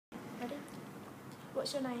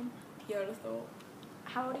What's your name? Yola Thorpe,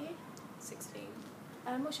 How old are you? 16.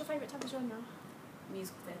 What's your favourite type of genre?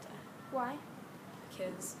 Musical theatre. Why?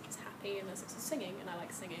 Because it's happy and there's lots of singing, and I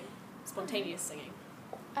like singing. Spontaneous singing.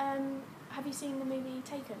 Have you seen the movie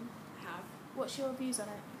Taken? I have. What's your views on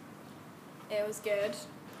it? It was good,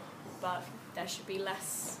 but there should be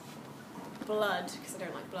less blood, because I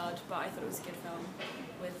don't like blood, but I thought it was a good film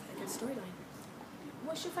with a good storyline.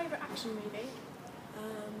 What's your favourite action movie?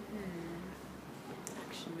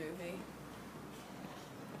 Action movie.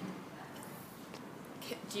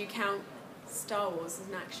 Do you count Star Wars as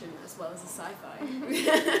an action as well as a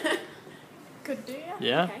sci-fi? Could do, yeah.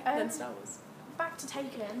 Yeah. Okay, then Star Wars. Back to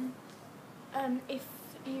Taken. If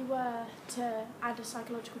you were to add a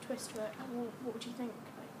psychological twist to it, what would you think?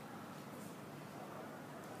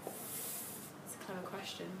 It's a clever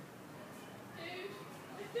question.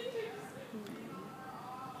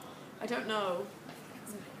 I don't know.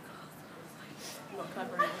 I'm not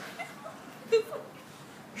clever enough.